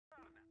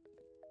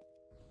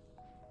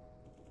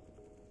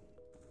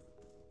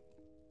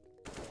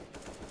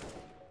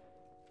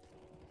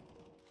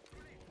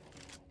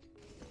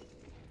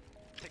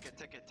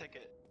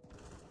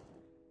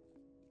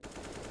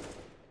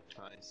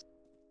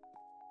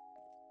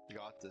You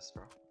got this,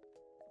 bro.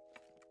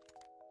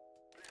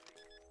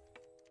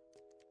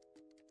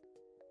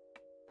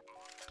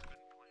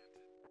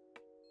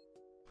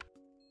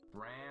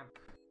 Ramp.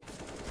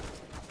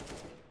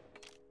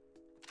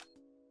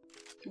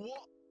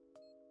 What?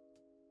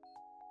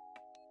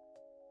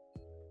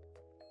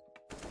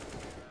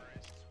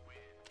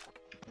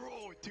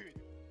 Bro, dude.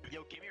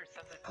 Yo, give me your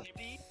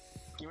sensitivity.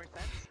 Give me your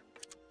sense.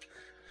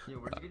 Yo,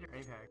 where'd you get your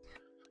Apex?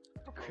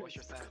 Bro, what's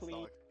your sense,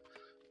 dog?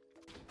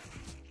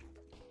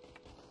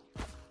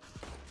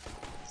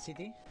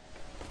 CT?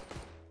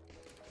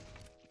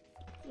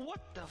 What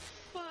the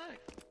fuck?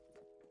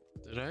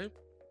 Did I?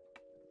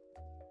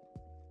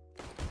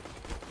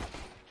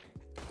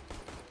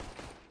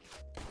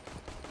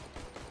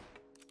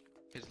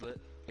 He's lit.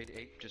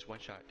 88, just one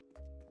shot.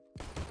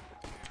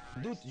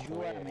 Dude,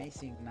 you are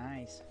amazing.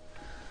 Nice.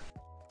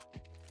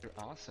 You're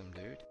awesome,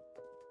 dude.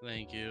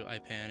 Thank you. I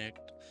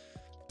panicked.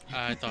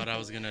 I thought I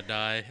was gonna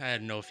die. I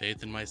had no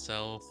faith in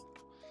myself.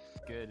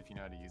 Good if you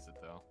know how to use it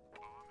though.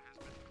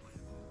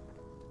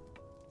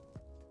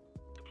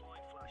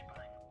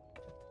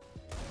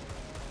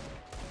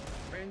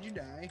 Brand, you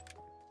die.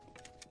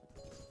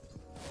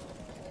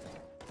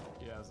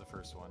 Yeah, that was the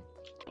first one.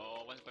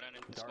 Oh, one's banana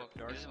in the Dark, smoke.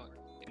 dark.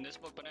 In the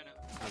smoke, banana.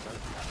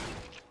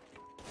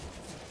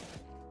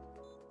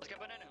 Let's get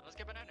banana. Let's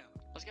get banana.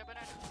 Let's get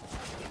banana.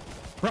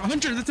 Bro,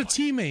 Hunter, that's a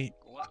teammate.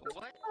 What?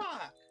 What?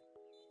 Fuck!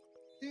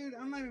 Dude,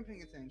 I'm not even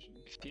paying attention.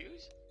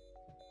 Excuse?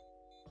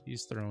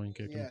 He's throwing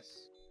kicking. Yes.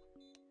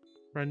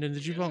 Brendan,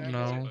 did you vote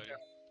no?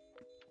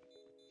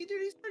 He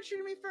dude, he started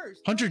shooting me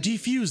first. Hunter, Don't he?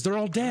 defuse. They're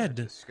all dead.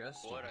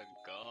 Disgusting. What a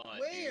god.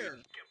 Where? Dude.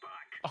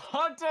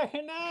 Hunter,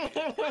 no!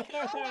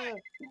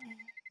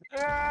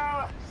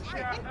 I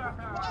hit the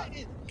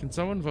button. Can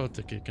someone vote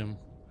to kick him?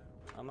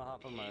 I'm gonna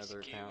hop on my He's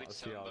other cute account. with I'll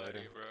see y'all somebody,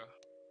 later. bro.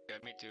 Yeah,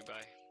 me too, bye.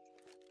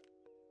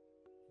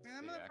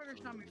 Man, that Yeah,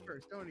 motherfucker shot me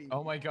first, don't he?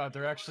 Oh my god,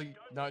 they're actually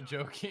not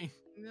joking.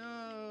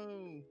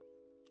 No.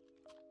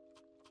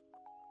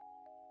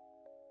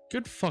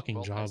 Good fucking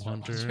Well, job, nice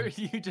one, Hunter.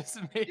 You just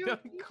made Dude, them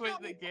you quit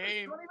shot the me first.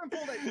 game. Don't even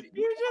pull that shit.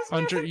 You just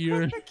Hunter, made them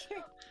you're- quit the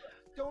game.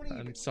 Don't even.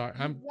 I'm sorry.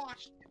 You I'm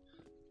watched.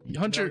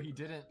 Hunter. No, he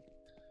didn't.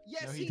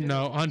 Yes, No, he he didn't.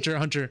 No,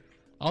 Hunter.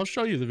 I'll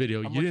show you the video.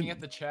 I'm You looking didn't.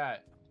 at the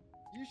chat.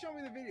 You show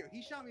me the video.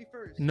 He shot me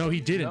first. No, he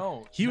You- didn't.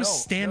 No, He was no,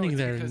 standing it's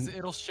there because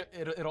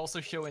and- it'll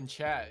also show in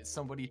chat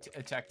somebody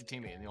attacked a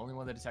teammate, and the only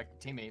one that attacked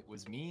a teammate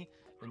was me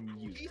and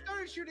you. He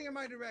started shooting in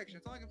my direction.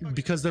 That's all I can fucking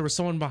Because there was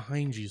someone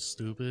behind you,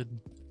 stupid.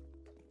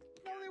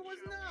 No, there was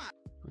not.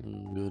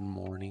 Good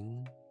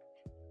morning.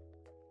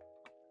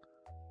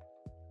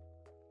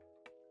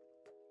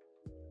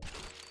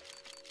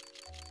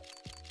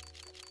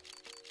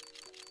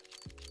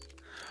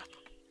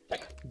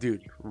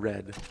 Dude,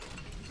 red.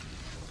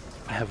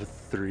 I have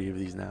 3 of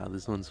these now.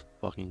 This one's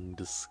fucking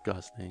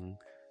disgusting.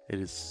 It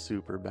is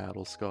super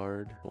battle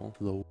scarred.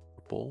 The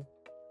purple.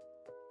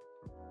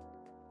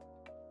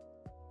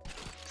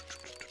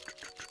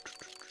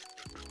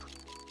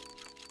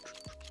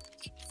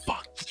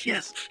 Fuck,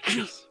 yes,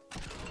 yes.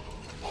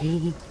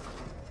 Oh.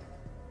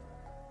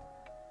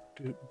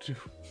 Dude.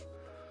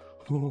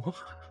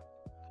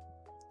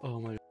 Oh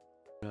my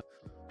god.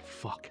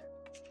 Fuck.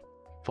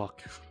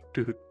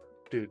 Dude.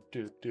 Dude.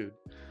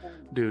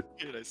 Dude,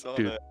 I saw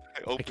Dude, that.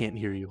 I can't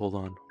hear you. Hold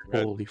on.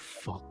 Red. Holy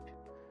fuck.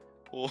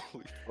 Holy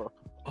fuck.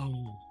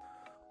 Oh.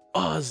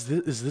 Oh, is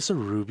this a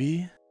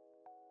ruby?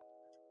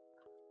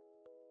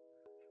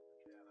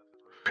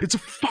 It's a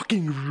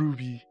fucking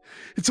ruby.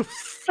 It's a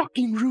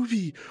fucking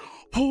ruby.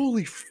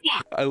 Holy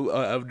fuck. I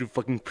would do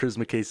fucking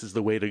Prisma case is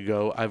the way to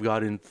go. I've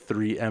gotten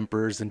 3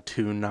 emperors and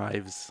 2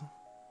 knives.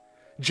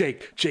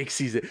 Jake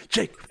sees it.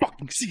 Jake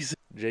fucking sees it.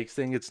 Jake's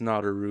saying it's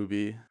not a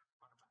ruby.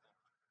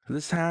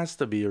 This has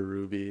to be a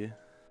ruby.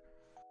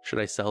 Should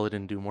I sell it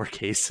and do more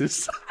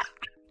cases?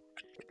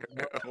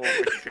 Oh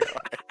my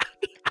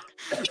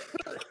god.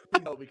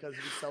 No, because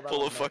you sell that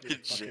Full on of Monday,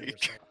 fucking fucking Jake.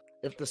 percent.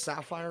 If the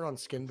sapphire on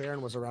Skin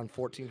Baron was around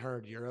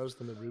 1,400 euros,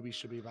 then the ruby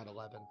should be about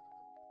 11.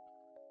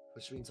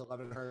 Which means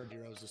 1,100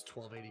 euros is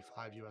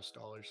 1285 US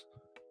dollars.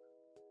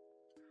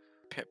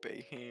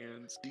 Pepe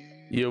hands, dude.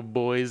 Your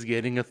boy's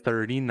getting a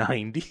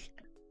 3090.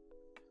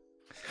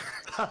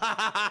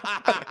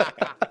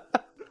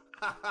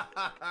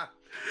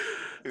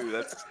 Dude,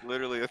 that's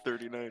literally a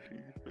 3090,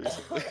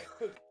 basically.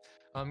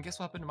 Guess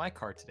what happened to my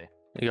car today?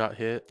 He got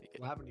hit.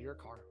 What happened to your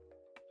car?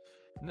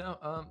 No,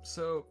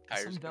 so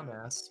Tires some gone.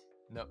 dumbass.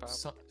 No, Pop.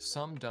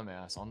 some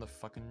dumbass on the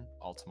fucking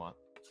Altamont.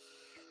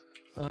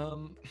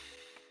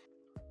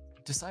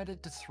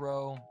 Decided to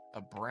throw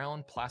a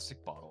brown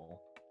plastic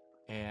bottle,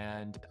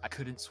 and I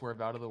couldn't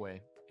swerve out of the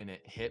way, and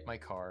it hit my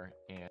car,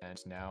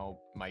 and now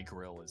my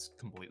grill is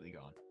completely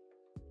gone.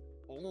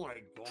 Oh my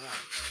god.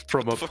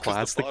 From a What the fuck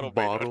is the plastic made out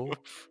bottle. of?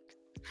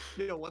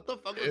 Yo, what the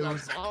fuck It was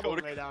was that bottle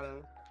Coke. made out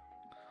of?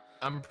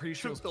 I'm pretty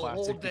sure it was Took the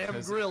whole plastic damn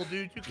because, grill,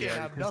 dude. You can't yeah,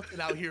 have because-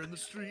 nothing out here in the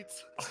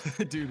streets.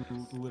 dude,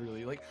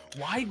 literally, like,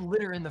 why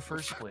litter in the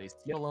first place?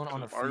 Let alone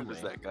on a What arm does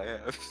freeway. that guy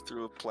have?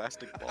 Through a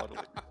plastic bottle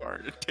in your car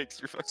and it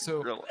takes your fucking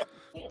So- grill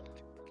off.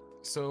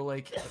 So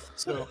like,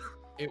 so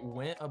it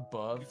went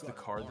above the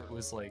car that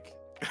was like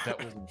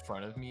that was in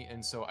front of me,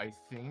 and so I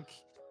think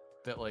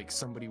that like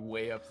somebody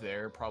way up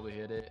there probably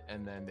hit it,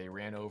 and then they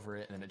ran over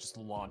it, and then it just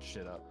launched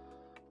it up.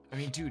 I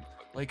mean, dude,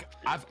 like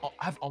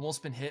I've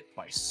almost been hit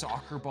by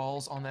soccer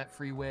balls on that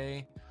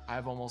freeway.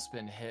 I've almost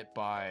been hit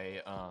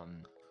by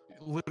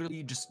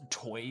literally just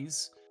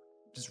toys,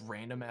 just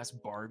random ass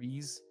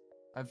Barbies.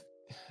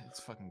 It's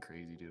fucking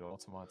crazy, dude.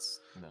 Altamont,'s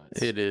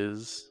nuts. It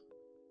is.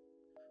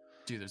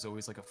 Dude, there's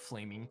always like a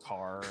flaming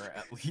car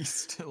at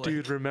least. Like...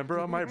 Dude, remember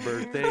on my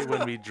birthday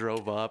when we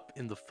drove up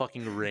in the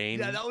fucking rain?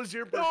 Yeah, that was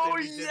your birthday. Oh,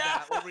 we did yeah!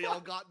 that, where we all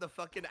got in the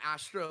fucking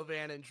Astro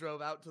van and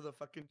drove out to the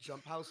fucking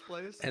jump house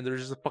place. And there's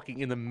just a fucking,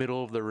 in the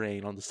middle of the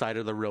rain, on the side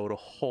of the road, a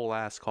whole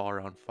ass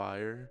car on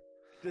fire.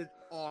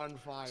 On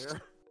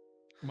fire.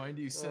 Mind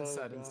you, since Oh,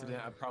 that God.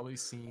 incident, I've probably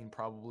seen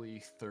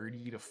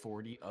 30 to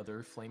 40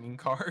 other flaming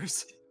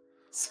cars.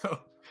 So,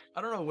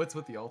 I don't know what's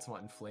with the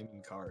Altamont and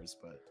flaming cars,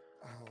 but...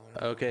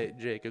 Oh, Okay,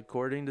 Jake,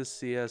 according to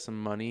CS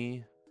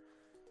Money,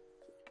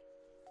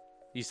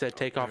 you said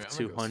take off I'm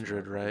gonna go 200,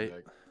 snap real right?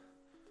 quick.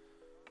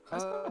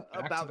 That's not a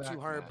about back-to-back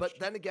 200. But match.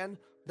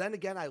 then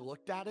again, I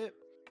looked at it,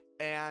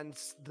 and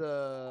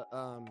the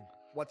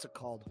what's it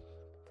called?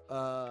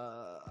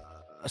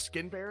 A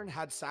Skin Baron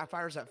had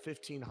sapphires at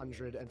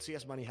 1500, and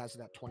CS Money has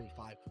it at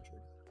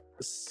 2500.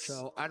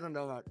 So I don't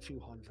know about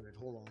 200.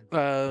 Hold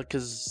on.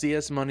 Because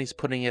CS Money's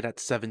putting it at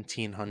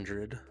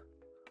 1700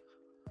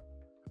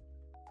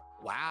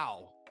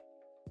 Wow.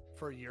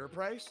 For your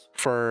price?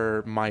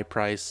 for my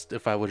price.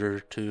 If I were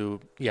to,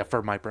 yeah,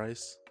 for my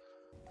price.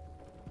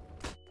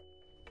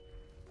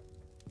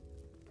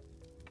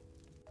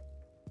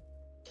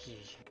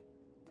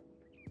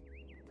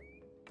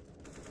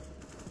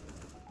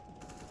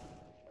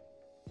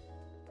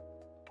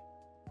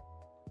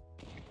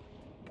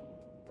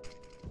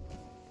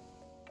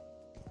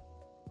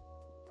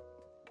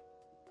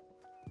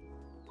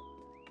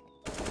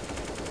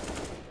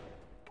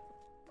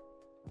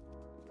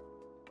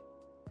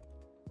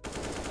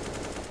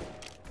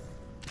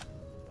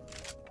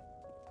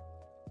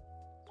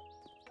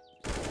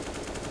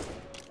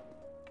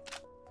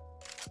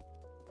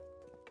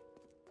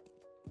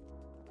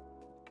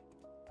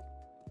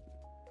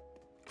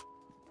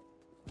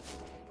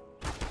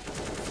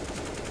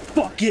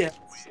 Fuck yeah!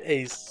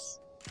 Ace.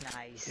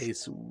 Nice.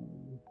 Ace.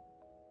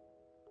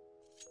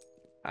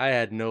 I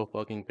had no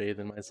fucking faith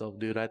in myself,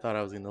 dude. I thought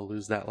I was gonna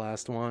lose that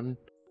last one.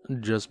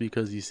 Just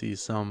because you see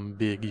some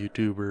big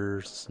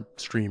YouTuber,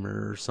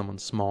 streamer, someone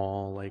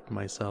small like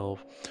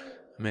myself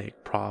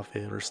make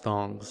profit or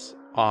stonks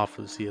off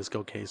of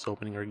CSGO case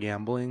opening or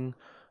gambling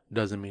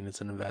doesn't mean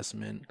it's an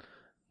investment.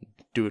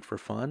 Do it for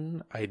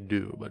fun? I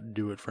do, but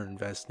do it for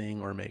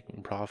investing or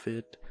making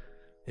profit.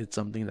 It's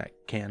something that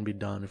can be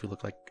done if you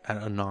look like an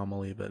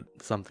anomaly, but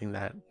something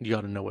that you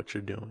got to know what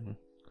you're doing.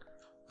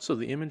 So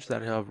the image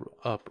that I have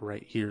up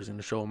right here is going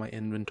to show what my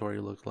inventory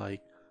looked like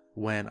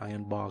when I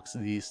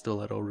unboxed the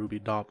Stiletto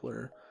Ruby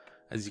Doppler.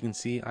 As you can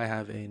see, I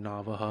have a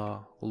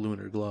Navaja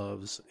Lunar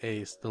Gloves,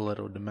 a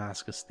Stiletto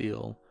Damascus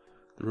Steel,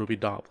 the Ruby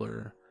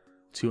Doppler,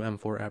 2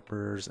 M4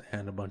 Emperors,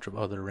 and a bunch of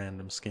other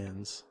random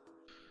skins.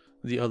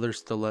 The other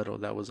Stiletto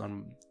that was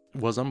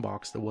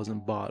unboxed, it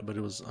wasn't bought, but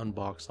it was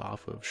unboxed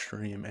off of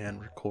stream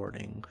and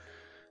recording.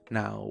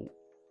 Now,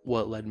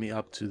 what led me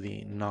up to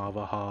the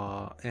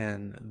Navaja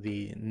and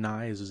the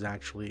knives was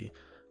actually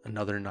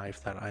another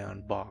knife that I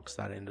unboxed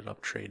that I ended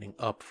up trading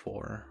up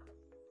for.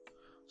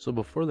 So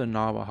before the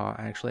Navaja,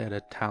 I actually had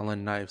a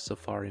Talon knife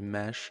Safari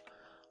Mesh.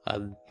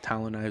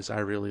 Talon knives I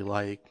really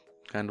like,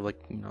 kind of like,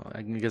 you know,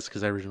 I guess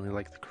because I originally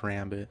liked the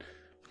Karambit.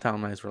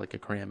 Talon knives were like a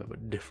Karambit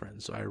but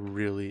different, so I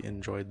really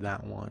enjoyed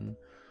that one.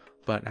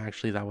 But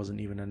actually that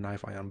wasn't even a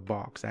knife I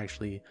unboxed. I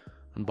actually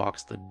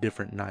unboxed a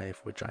different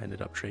knife, which I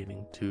ended up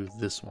trading to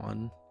this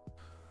one.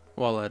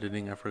 While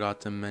editing, I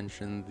forgot to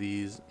mention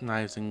these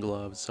knives and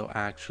gloves. So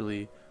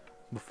actually,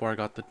 before I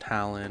got the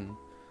Talon,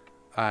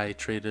 I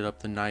traded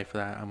up the knife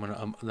that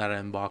that I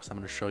unboxed. I'm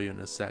gonna show you in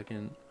a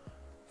second,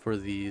 for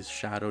these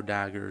shadow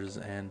daggers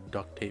and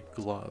duct tape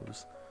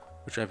gloves,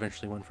 which I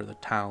eventually went for the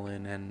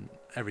Talon and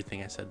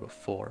everything I said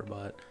before.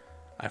 But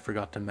I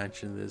forgot to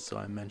mention this, so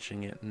I'm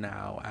mentioning it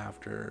now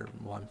after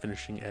while I'm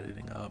finishing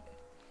editing up.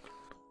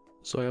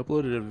 So I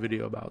uploaded a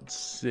video about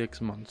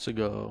 6 months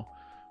ago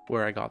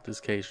where I got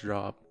this case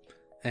drop,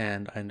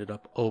 and I ended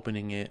up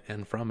opening it,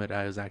 and from it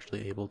I was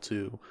actually able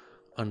to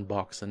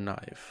unbox a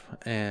knife.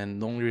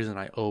 And the only reason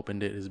I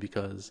opened it is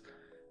because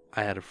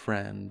I had a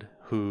friend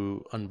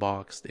who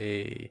unboxed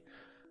it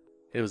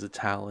was a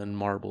Talon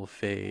Marble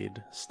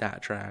Fade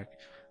Stat Track,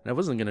 and I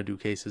wasn't gonna do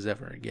cases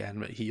ever again,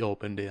 but he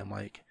opened it. I'm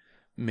like,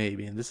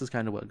 maybe. And this is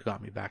kind of what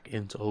got me back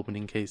into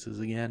opening cases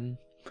again.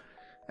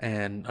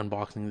 And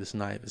unboxing this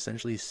knife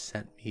essentially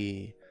sent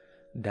me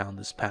down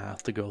this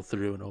path to go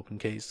through and open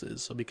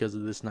cases. So because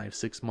of this knife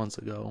 6 months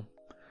ago,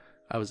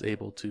 I was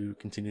able to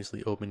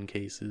continuously open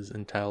cases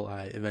until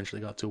I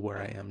eventually got to where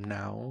I am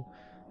now.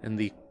 And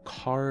the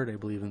card, I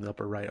believe in the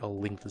upper right, I'll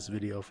link this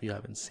video if you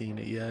haven't seen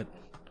it yet.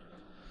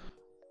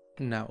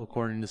 Now,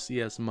 according to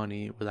CS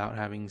Money, without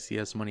having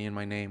CS Money in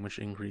my name, which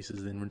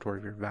increases the inventory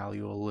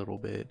value a little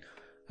bit,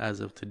 as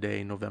of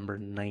today, November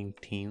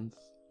 19th,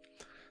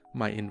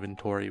 my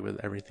inventory with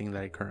everything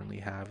that I currently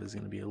have is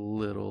going to be a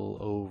little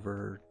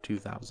over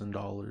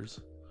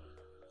 $2,000,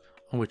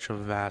 which a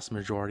vast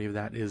majority of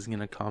that is going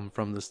to come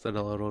from the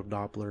Stiletto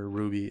Doppler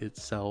Ruby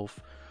itself.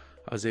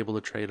 I was able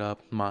to trade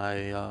up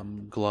my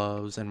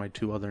gloves and my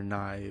 2 other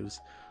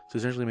knives to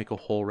essentially make a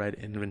whole red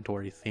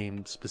inventory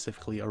themed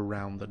specifically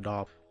around the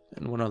Doppler.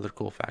 And one other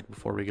cool fact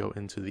before we go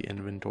into the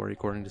inventory,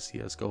 according to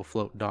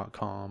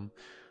csgofloat.com,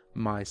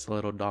 my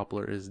Stiletto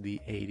Doppler is the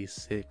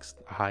 86th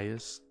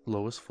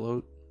lowest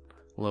float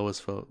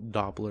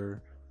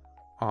Doppler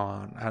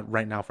on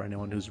right now for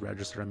anyone who's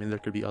registered. I mean, there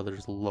could be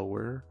others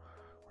lower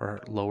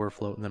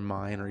float than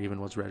mine or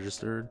even what's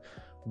registered,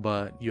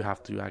 but you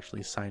have to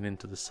actually sign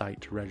into the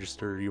site to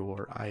register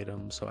your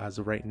item. So as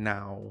of right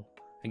now,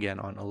 again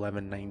on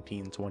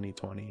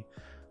 11/19/2020,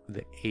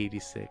 the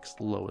 86th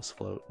lowest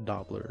float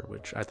Doppler,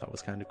 which I thought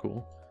was kind of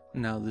cool.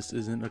 Now, this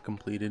isn't a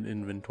completed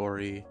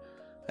inventory.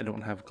 I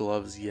don't have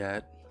gloves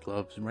yet.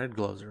 Red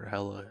gloves are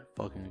hella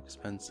fucking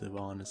expensive,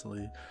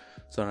 honestly,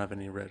 so I don't have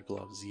any red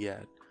gloves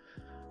yet.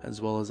 As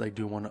well as I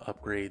do want to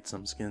upgrade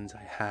some skins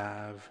I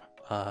have,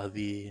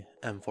 the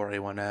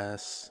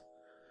M4A1S,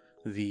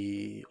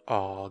 the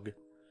AUG,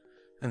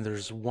 and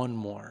there's one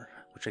more,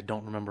 which I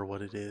don't remember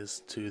what it is,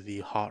 to the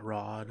Hot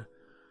Rod.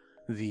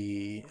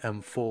 The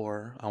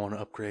M4 I want to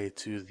upgrade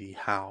to the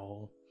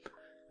Howl,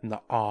 and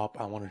the AWP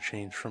I want to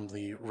change from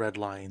the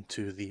Redline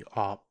to the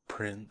AWP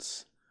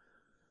Prince.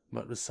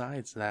 But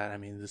besides that, I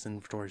mean, this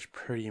inventory is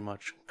pretty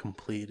much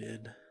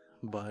completed,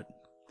 but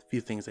a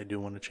few things I do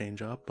want to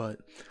change up.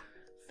 But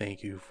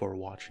thank you for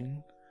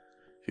watching.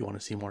 If you want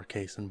to see more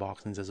case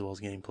unboxings as well as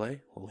gameplay,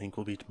 the link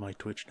will be to my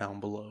Twitch down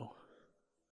below.